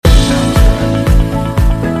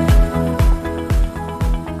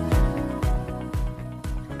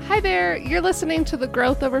there, you're listening to the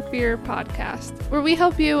Growth Over Fear podcast, where we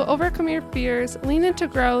help you overcome your fears, lean into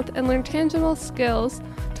growth, and learn tangible skills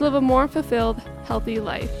to live a more fulfilled, healthy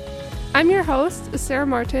life. I'm your host, Sarah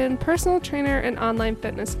Martin, personal trainer and online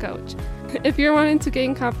fitness coach. If you're wanting to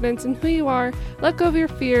gain confidence in who you are, let go of your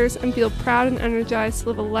fears, and feel proud and energized to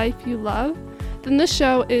live a life you love, then this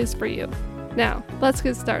show is for you. Now, let's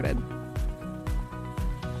get started.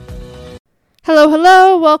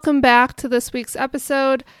 Hello, welcome back to this week's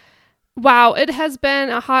episode. Wow, it has been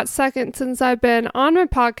a hot second since I've been on my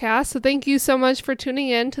podcast, so thank you so much for tuning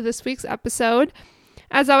in to this week's episode.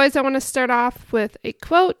 As always, I want to start off with a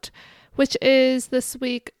quote, which is this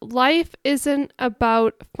week: life isn't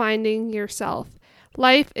about finding yourself.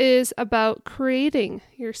 Life is about creating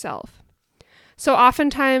yourself. So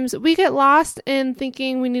oftentimes we get lost in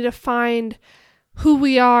thinking we need to find who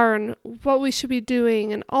we are and what we should be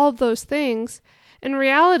doing and all of those things. In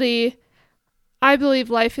reality, I believe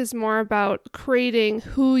life is more about creating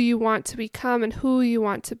who you want to become and who you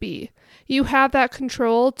want to be. You have that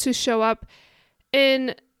control to show up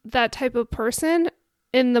in that type of person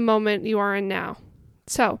in the moment you are in now.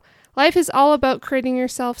 So life is all about creating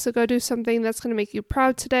yourself, so go do something that's going to make you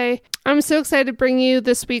proud today. I'm so excited to bring you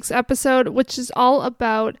this week's episode, which is all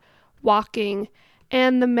about walking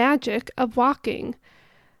and the magic of walking.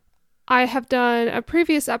 I have done a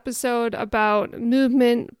previous episode about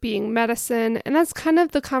movement being medicine, and that's kind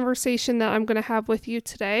of the conversation that I'm going to have with you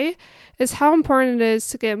today, is how important it is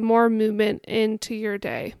to get more movement into your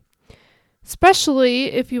day,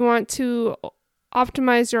 especially if you want to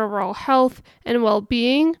optimize your overall health and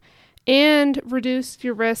well-being and reduce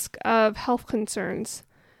your risk of health concerns.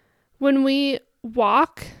 When we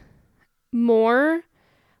walk more,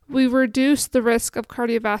 we reduce the risk of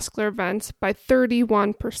cardiovascular events by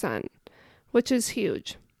 31%, which is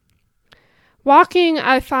huge. Walking,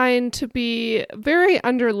 I find to be very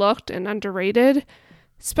underlooked and underrated,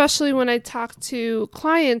 especially when I talk to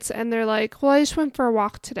clients and they're like, well, I just went for a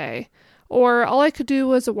walk today, or all I could do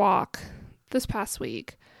was a walk this past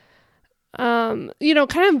week. Kind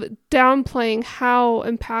of downplaying how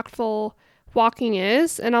impactful walking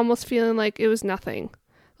is and almost feeling like it was nothing.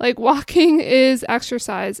 Like, walking is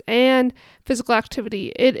exercise and physical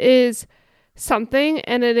activity. It is something,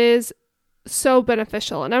 and it is so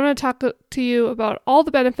beneficial. And I'm going to talk to you about all the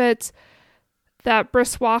benefits that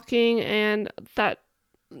brisk walking and that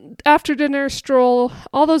after dinner stroll,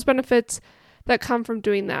 all those benefits that come from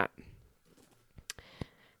doing that.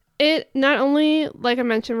 It not only, like I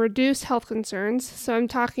mentioned, reduce health concerns. So I'm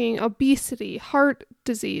talking obesity, heart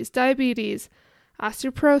disease, diabetes,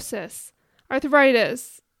 osteoporosis,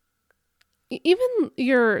 arthritis, even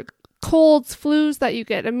your colds, flus that you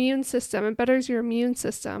get, immune system. It betters your immune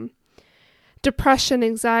system. Depression,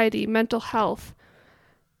 anxiety, mental health.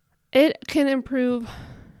 It can improve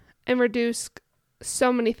and reduce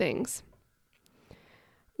so many things.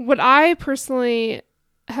 What I personally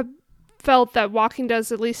have felt that walking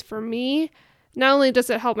does, at least for me, not only does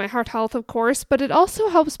it help my heart health, of course, but it also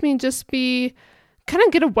helps me just kind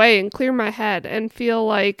of get away and clear my head and feel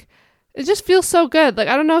like it just feels so good. Like,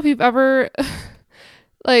 I don't know if you've ever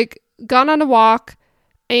gone on a walk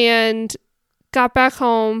and got back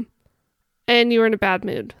home and you were in a bad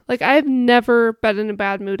mood. Like, I've never been in a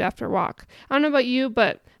bad mood after a walk. I don't know about you,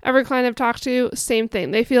 but every client I've talked to, same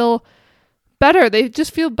thing. They feel better. They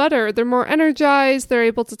just feel better. They're more energized. They're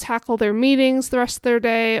able to tackle their meetings the rest of their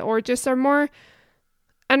day, or just are more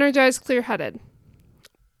energized, clear-headed.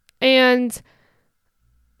 And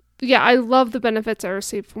yeah, I love the benefits I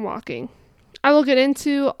receive from walking. I will get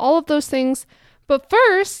into all of those things, but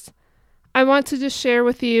first, I want to just share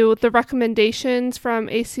with you the recommendations from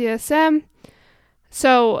ACSM.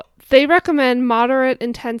 So they recommend moderate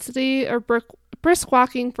intensity or brisk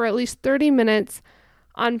walking for at least 30 minutes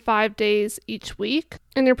on 5 days each week.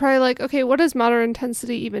 And you're probably like, okay, what does moderate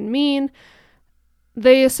intensity even mean?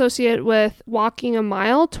 They associate with walking a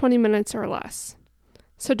mile, 20 minutes or less.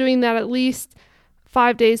 So doing that at least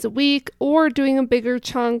 5 days a week, or doing a bigger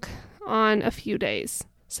chunk on a few days,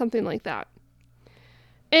 something like that.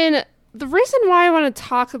 And the reason why I want to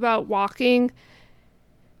talk about walking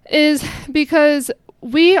is because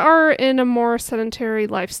we are in a more sedentary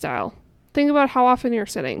lifestyle. Think about how often you're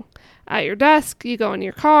sitting at your desk, you go in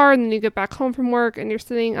your car, and then you get back home from work and you're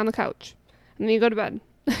sitting on the couch, and then you go to bed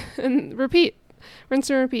and repeat, rinse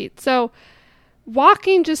and repeat. So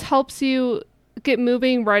walking just helps you get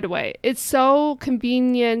moving right away. It's so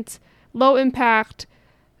convenient, low impact,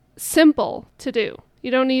 simple to do. You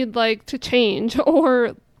don't need to change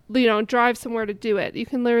or, drive somewhere to do it. You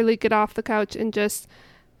can literally get off the couch and just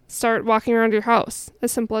start walking around your house.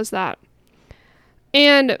 As simple as that.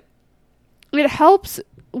 And it helps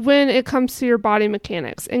when it comes to your body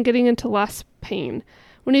mechanics and getting into less pain.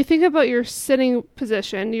 When you think about your sitting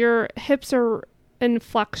position, your hips are in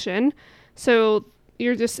flexion, so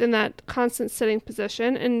you're just in that constant sitting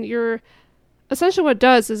position, and essentially what it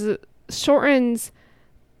does is it shortens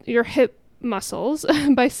your hip muscles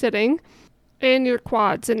by sitting, and your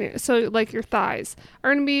quads, and so like your thighs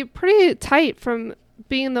are going to be pretty tight from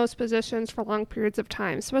being in those positions for long periods of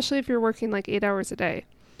time, especially if you're working like 8 hours a day.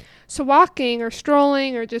 So walking or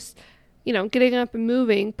strolling or just, getting up and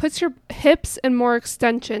moving puts your hips in more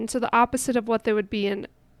extension, so the opposite of what they would be in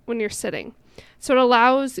when you're sitting. So it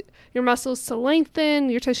allows your muscles to lengthen,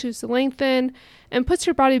 your tissues to lengthen, and puts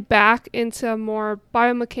your body back into a more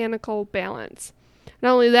biomechanical balance.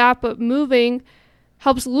 Not only that, but moving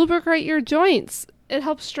helps lubricate your joints. It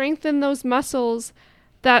helps strengthen those muscles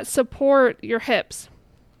that support your hips.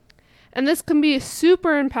 And this can be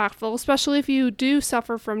super impactful, especially if you do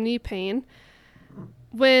suffer from knee pain.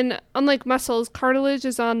 When, unlike muscles, cartilage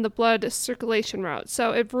is on the blood circulation route.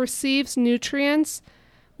 So it receives nutrients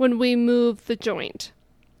when we move the joint.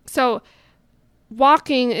 So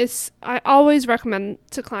walking is, I always recommend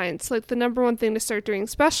to clients, like the number one thing to start doing,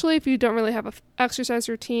 especially if you don't really have an exercise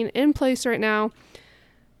routine in place right now,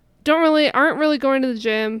 aren't really going to the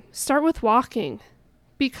gym, start with walking,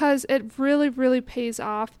 because it really, really pays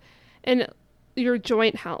off in your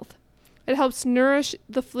joint health. It helps nourish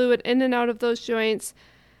the fluid in and out of those joints.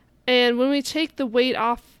 And when we take the weight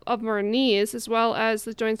off of our knees, as well as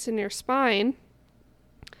the joints in your spine,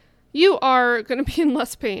 you are going to be in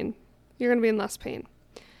less pain. You're going to be in less pain.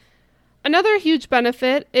 Another huge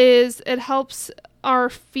benefit is it helps our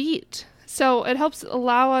feet. So it helps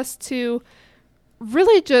allow us to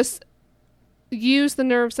really just use the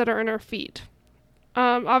nerves that are in our feet.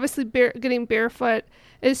 Obviously, getting barefoot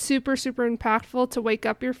is super, super impactful to wake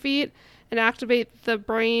up your feet and activate the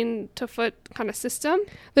brain to foot kind of system.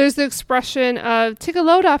 There's the expression of take a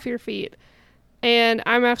load off your feet. And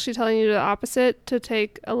I'm actually telling you the opposite, to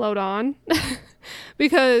take a load on,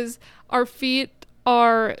 because our feet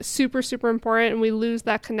are super, super important, and we lose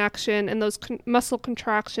that connection and those muscle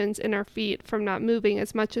contractions in our feet from not moving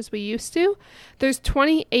as much as we used to. There's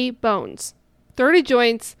 28 bones, 30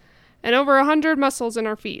 joints, and over 100 muscles in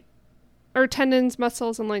our feet, or tendons,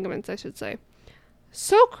 muscles, and ligaments, I should say.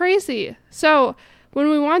 So crazy. So when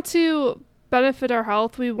we want to benefit our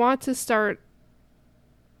health, we want to start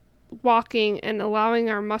walking and allowing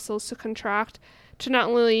our muscles to contract, to not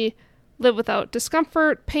only live without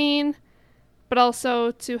discomfort, pain, but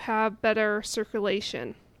also to have better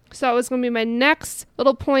circulation. So that was going to be my next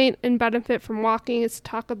little point and benefit from walking, is to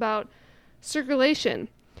talk about circulation.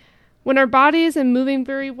 When our body isn't moving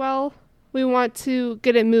very well, we want to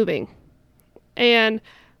get it moving. And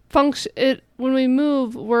when we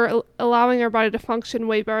move, we're allowing our body to function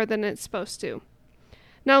way better than it's supposed to.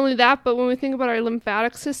 Not only that, but when we think about our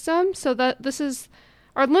lymphatic system, so that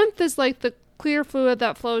our lymph is like the clear fluid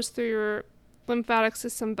that flows through your lymphatic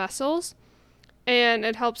system vessels, and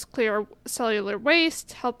it helps clear cellular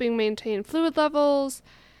waste, helping maintain fluid levels,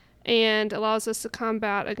 and allows us to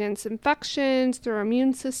combat against infections through our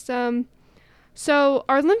immune system. So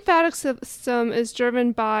our lymphatic system is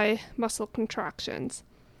driven by muscle contractions.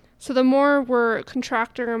 So the more we're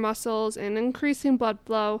contracting our muscles and increasing blood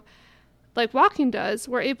flow, like walking does,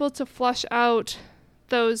 we're able to flush out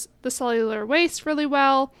the cellular waste really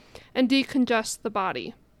well and decongest the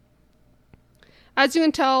body. As you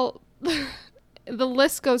can tell, the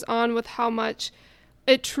list goes on with how much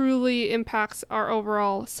it truly impacts our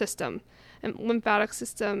overall system and lymphatic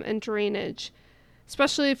system and drainage.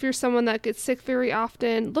 Especially if you're someone that gets sick very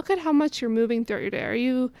often, look at how much you're moving throughout your day. Are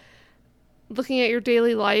you looking at your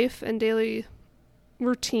daily life and daily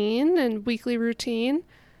routine and weekly routine?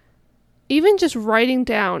 Even just writing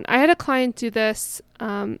down. I had a client do this,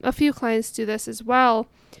 a few clients do this as well.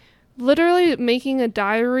 Literally making a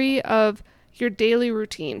diary of your daily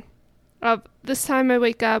routine. Of this time I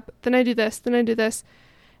wake up, then I do this, then I do this.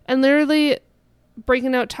 And literally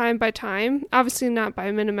breaking out time by time. Obviously not by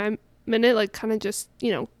minute, like kind of just,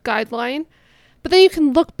 guideline. But then you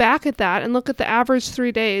can look back at that and look at the average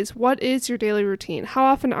 3 days. What is your daily routine? How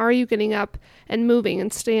often are you getting up and moving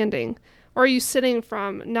and standing? Or are you sitting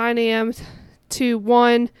from 9 a.m. to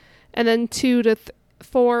 1 and then 2 to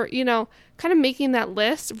 4, kind of making that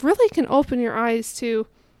list really can open your eyes to,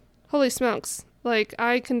 holy smokes, like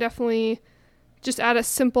I can definitely just add a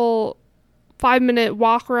simple 5-minute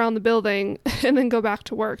walk around the building and then go back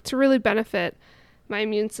to work to really benefit my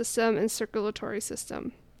immune system and circulatory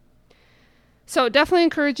system. So definitely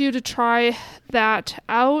encourage you to try that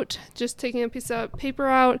out, just taking a piece of paper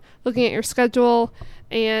out, looking at your schedule,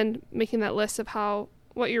 and making that list of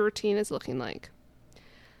what your routine is looking like.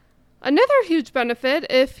 Another huge benefit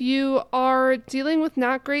if you are dealing with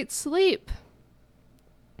not great sleep,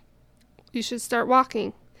 you should start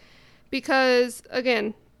walking. Because,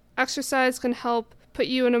 again, exercise can help put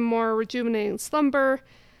you in a more rejuvenating slumber,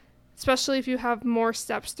 especially if you have more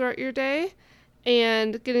steps throughout your day.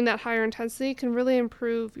 And getting that higher intensity can really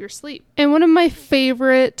improve your sleep. And one of my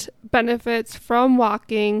favorite benefits from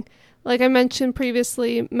walking, like I mentioned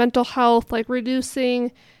previously, mental health, like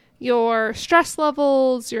reducing your stress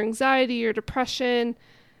levels, your anxiety, your depression,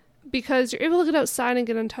 because you're able to get outside and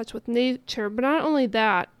get in touch with nature. But not only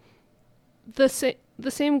that, the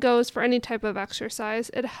same goes for any type of exercise.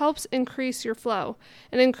 It helps increase your flow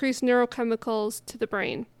and increase neurochemicals to the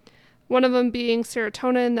brain. One of them being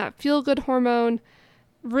serotonin, that feel-good hormone,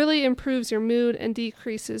 really improves your mood and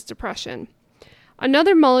decreases depression.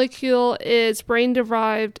 Another molecule is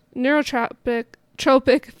brain-derived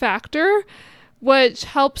neurotrophic factor, which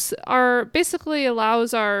basically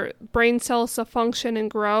allows our brain cells to function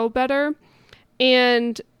and grow better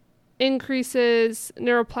and increases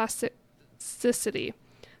neuroplasticity.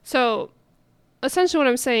 So essentially what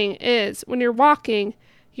I'm saying is when you're walking,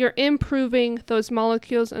 you're improving those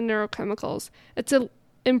molecules and neurochemicals. It's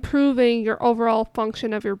improving your overall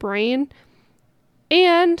function of your brain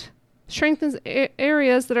and strengthens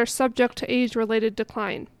areas that are subject to age-related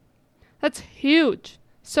decline. That's huge.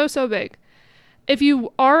 So big. If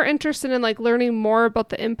you are interested in learning more about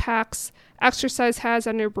the impacts exercise has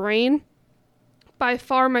on your brain, by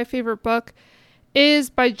far my favorite book is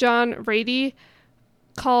by John Ratey.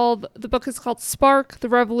 The book is called Spark, The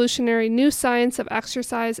Revolutionary New Science of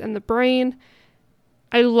Exercise and the Brain.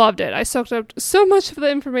 I loved it. I soaked up so much of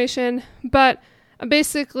the information, but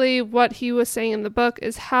basically what he was saying in the book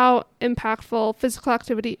is how impactful physical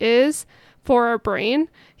activity is for our brain.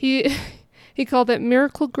 He called it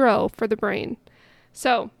Miracle Grow for the brain.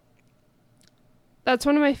 So that's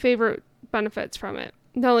one of my favorite benefits from it.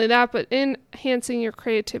 Not only that, but enhancing your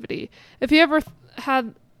creativity. If you ever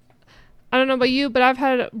had, I don't know about you, but I've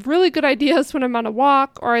had really good ideas when I'm on a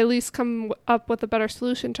walk, or at least come up with a better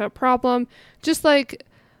solution to a problem. Just like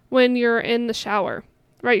when you're in the shower,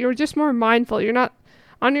 right? You're just more mindful. You're not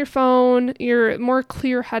on your phone. You're more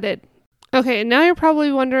clear-headed. Okay, now you're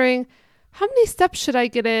probably wondering, how many steps should I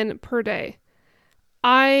get in per day?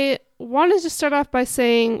 I wanted to start off by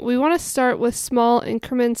saying we want to start with small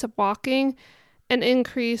increments of walking and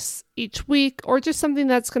increase each week, or just something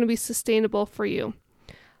that's going to be sustainable for you.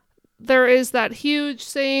 There is that huge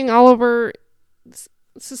saying all over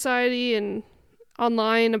society and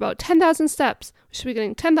online about 10,000 steps. We should be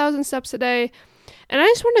getting 10,000 steps a day. And I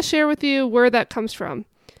just want to share with you where that comes from.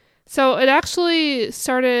 So it actually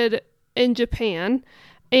started in Japan,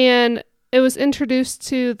 and it was introduced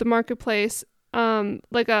to the marketplace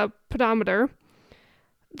like a pedometer,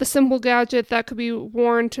 the simple gadget that could be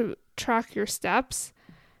worn to track your steps.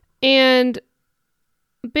 And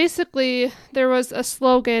basically, there was a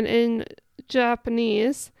slogan in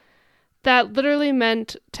Japanese that literally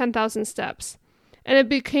meant 10,000 steps. And it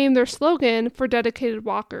became their slogan for dedicated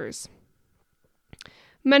walkers.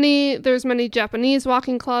 There's many Japanese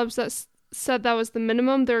walking clubs that said that was the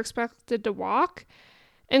minimum they're expected to walk.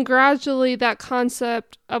 And gradually that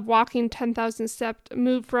concept of walking 10,000 steps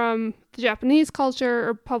moved from the Japanese culture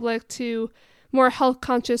or public to more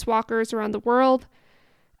health-conscious walkers around the world.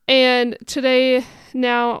 And today,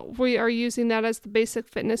 now, we are using that as the basic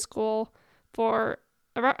fitness goal for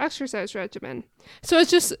our exercise regimen. So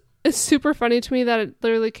it's super funny to me that it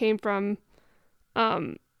literally came from,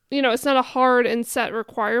 it's not a hard and set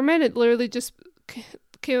requirement. It literally just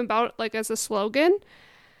came about as a slogan.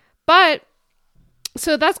 But,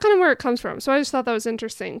 so that's kind of where it comes from. So I just thought that was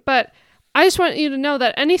interesting. But I just want you to know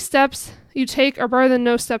that any steps you take are better than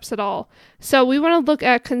no steps at all. So we want to look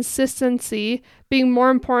at consistency being more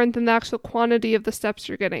important than the actual quantity of the steps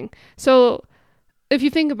you're getting. So if you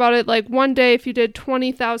think about it, one day if you did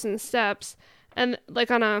 20,000 steps and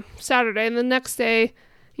on a Saturday, and the next day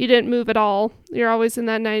you didn't move at all, you're always in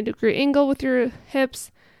that 90-degree angle with your hips,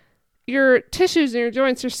 your tissues and your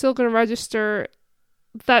joints are still going to register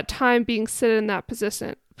that time being sit in that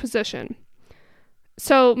position.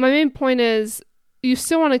 So my main point is you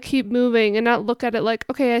still want to keep moving and not look at it like,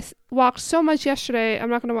 okay, I walked so much yesterday, I'm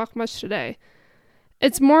not going to walk much today.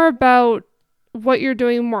 It's more about what you're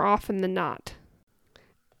doing more often than not.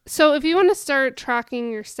 So if you want to start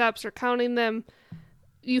tracking your steps or counting them,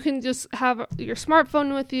 you can just have your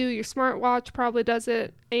smartphone with you. Your smartwatch probably does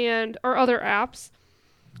it, or other apps,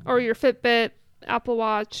 or your Fitbit, Apple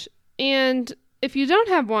Watch. And if you don't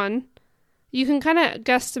have one, you can kind of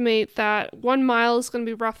guesstimate that 1 mile is going to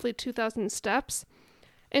be roughly 2,000 steps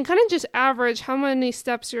and kind of just average how many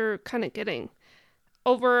steps you're kind of getting.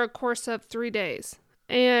 over a course of 3 days.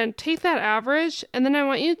 And take that average, and then I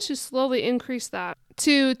want you to slowly increase that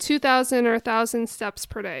to 2,000 or 1,000 steps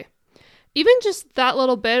per day. Even just that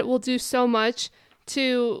little bit will do so much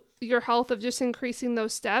to your health of just increasing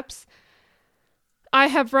those steps. I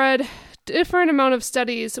have read different amount of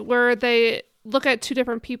studies where they look at two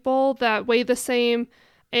different people that weigh the same,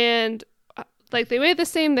 and they weigh the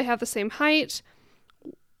same, they have the same height,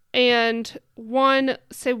 and one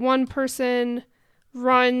person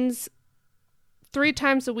runs 3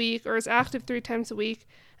 times a week or is active 3 times a week,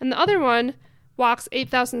 and the other one walks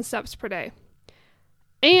 8,000 steps per day.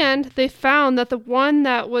 And they found that the one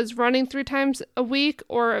that was running 3 times a week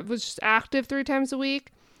or was just active 3 times a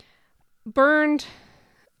week burned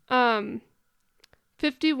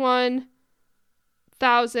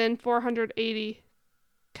 51,480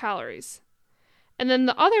 calories. And then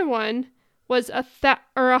the other one was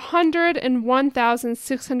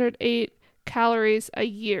 101,608 calories a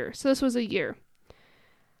year. So this was a year.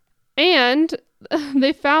 And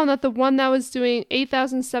they found that the one that was doing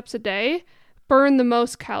 8,000 steps a day burned the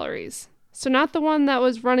most calories. So not the one that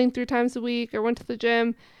was running 3 times a week or went to the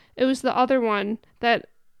gym. It was the other one that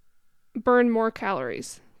burned more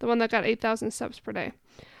calories. The one that got 8,000 steps per day.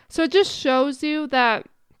 So it just shows you that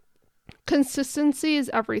consistency is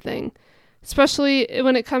everything, especially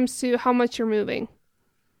when it comes to how much you're moving.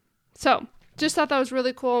 So just thought that was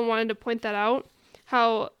really cool and wanted to point that out,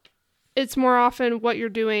 how it's more often what you're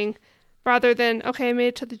doing rather than, okay, I made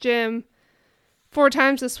it to the gym 4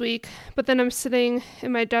 times this week, but then I'm sitting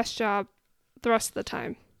in my desk job the rest of the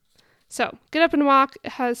time. So get up and walk.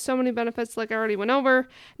 It has so many benefits like I already went over.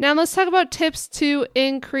 Now let's talk about tips to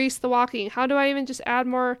increase the walking. How do I even just add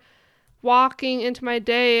more walking into my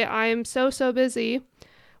day? I'm so busy.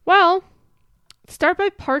 Well, start by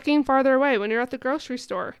parking farther away when you're at the grocery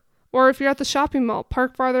store. Or if you're at the shopping mall,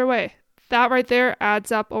 park farther away. That right there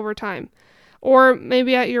adds up over time. Or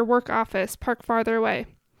maybe at your work office, park farther away.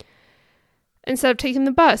 Instead of taking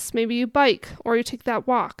the bus, maybe you bike or you take that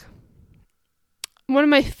walk. One of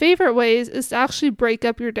my favorite ways is to actually break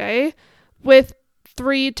up your day with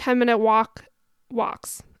 3 10-minute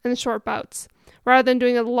walks and short bouts rather than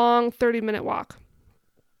doing a long 30-minute walk.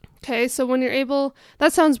 Okay, so when you're able,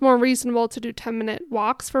 that sounds more reasonable to do 10-minute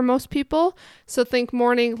walks for most people. So think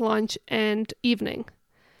morning, lunch, and evening.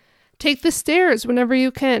 Take the stairs whenever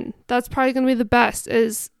you can. That's probably going to be the best,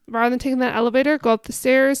 is rather than taking that elevator, go up the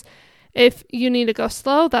stairs. If you need to go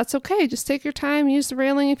slow, that's okay. Just take your time, use the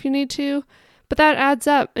railing if you need to. But that adds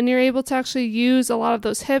up, and you're able to actually use a lot of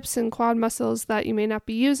those hips and quad muscles that you may not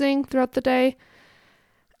be using throughout the day.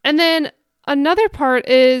 And then another part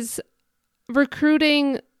is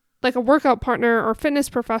recruiting like a workout partner or fitness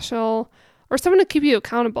professional or someone to keep you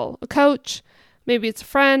accountable, a coach, maybe it's a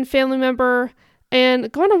friend, family member, and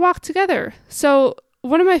go on a walk together. So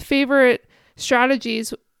one of my favorite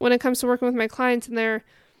strategies when it comes to working with my clients and they're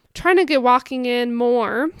trying to get walking in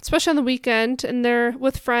more, especially on the weekend, and they're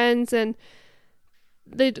with friends and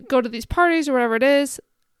they go to these parties or whatever it is,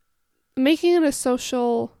 making it a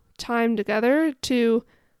social time together to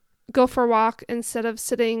go for a walk instead of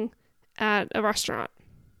sitting at a restaurant.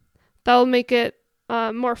 That'll make it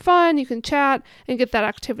more fun. You can chat and get that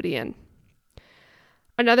activity in.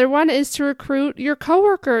 Another one is to recruit your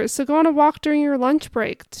coworkers. So go on a walk during your lunch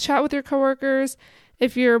break. Chat with your coworkers.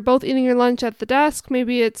 If you're both eating your lunch at the desk,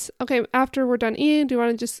 maybe it's, okay, after we're done eating, do you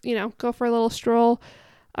want to just, go for a little stroll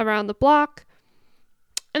around the block?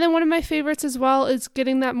 And then one of my favorites as well is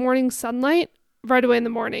getting that morning sunlight right away in the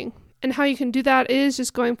morning. And how you can do that is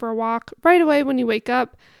just going for a walk right away when you wake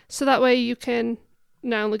up. So that way you can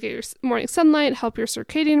not only get your morning sunlight, help your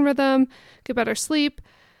circadian rhythm, get better sleep,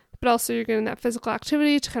 but also you're getting that physical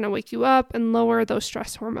activity to kind of wake you up and lower those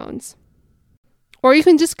stress hormones. Or you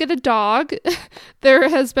can just get a dog. There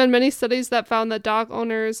has been many studies that found that dog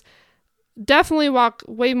owners definitely walk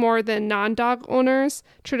way more than non-dog owners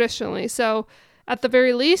traditionally. So at the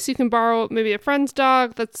very least, you can borrow maybe a friend's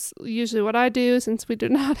dog. That's usually what I do since we do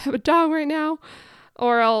not have a dog right now.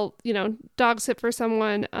 Or I'll, dog sit for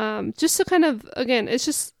someone. Just to kind of, again, it's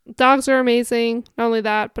just dogs are amazing. Not only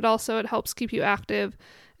that, but also it helps keep you active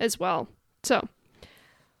as well. So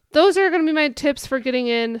those are going to be my tips for getting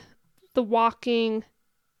in the walking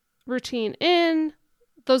routine in,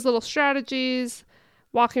 those little strategies,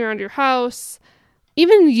 walking around your house,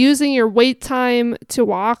 even using your wait time to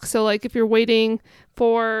walk. So like if you're waiting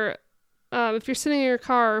for, if you're sitting in your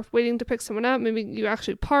car waiting to pick someone up, maybe you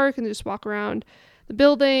actually park and just walk around the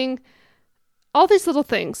building. All these little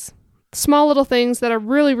things, small little things that are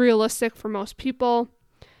really realistic for most people.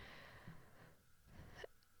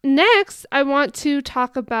 Next, I want to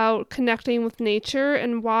talk about connecting with nature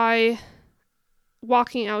and why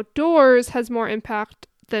walking outdoors has more impact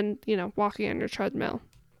than, walking on your treadmill.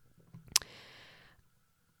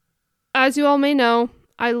 As you all may know,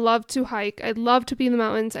 I love to hike. I love to be in the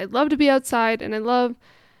mountains. I love to be outside, and I love,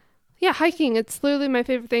 hiking. It's literally my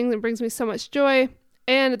favorite thing. It brings me so much joy.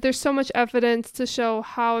 And there's so much evidence to show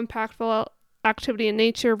how impactful activity in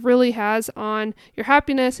nature really has on your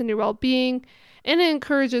happiness and your well-being. And it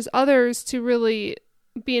encourages others to really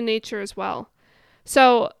be in nature as well.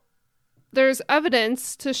 So there's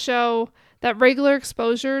evidence to show that regular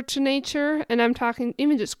exposure to nature, and I'm talking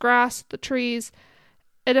even just grass, the trees,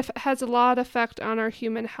 it has a lot of effect on our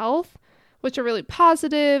human health, which are really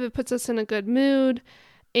positive. It puts us in a good mood,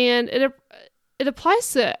 and it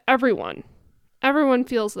applies to everyone. Everyone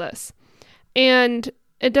feels this. And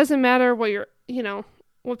it doesn't matter what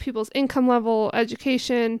what people's income level,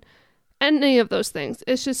 education, any of those things.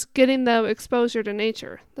 It's just getting the exposure to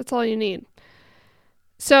nature. That's all you need.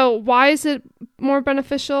 So why is it more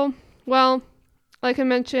beneficial? Well, like I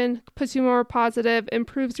mentioned, puts you more positive,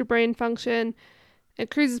 improves your brain function,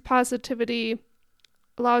 increases positivity,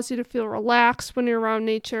 allows you to feel relaxed when you're around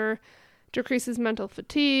nature, decreases mental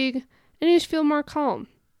fatigue, and you just feel more calm.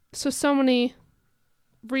 So many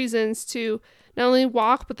reasons to not only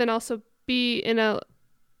walk, but then also be in a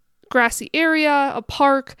grassy area, a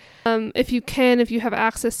park, if you have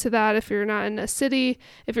access to that. If you're not in a city,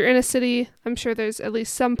 if you're in a city, I'm sure there's at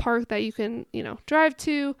least some park that you can, drive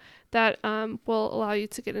to that will allow you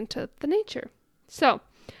to get into the nature. So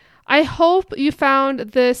I hope you found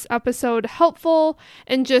this episode helpful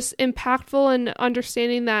and just impactful in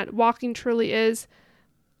understanding that walking truly is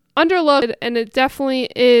underlooked, and it definitely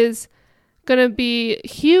is going to be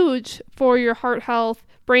huge for your heart health,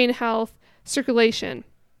 brain health, circulation.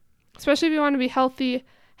 Especially if you want to be healthy,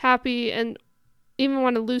 happy, and even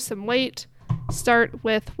want to lose some weight, start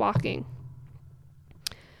with walking.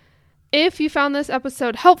 If you found this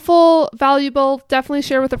episode helpful, valuable, definitely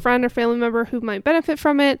share with a friend or family member who might benefit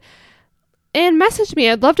from it. And message me.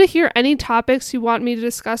 I'd love to hear any topics you want me to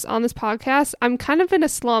discuss on this podcast. I'm kind of in a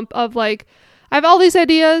slump of I have all these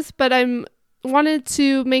ideas, but I'm wanted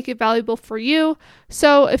to make it valuable for you.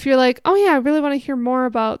 So if you're like, oh yeah, I really want to hear more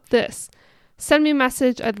about this, send me a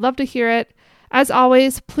message. I'd love to hear it. As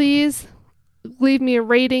always, please leave me a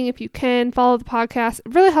rating if you can. Follow the podcast.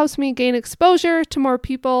 It really helps me gain exposure to more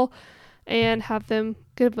people and have them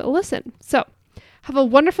give it a listen. So have a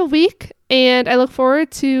wonderful week, and I look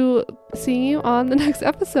forward to seeing you on the next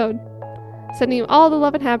episode. Sending you all the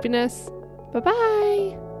love and happiness.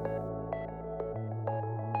 Bye-bye.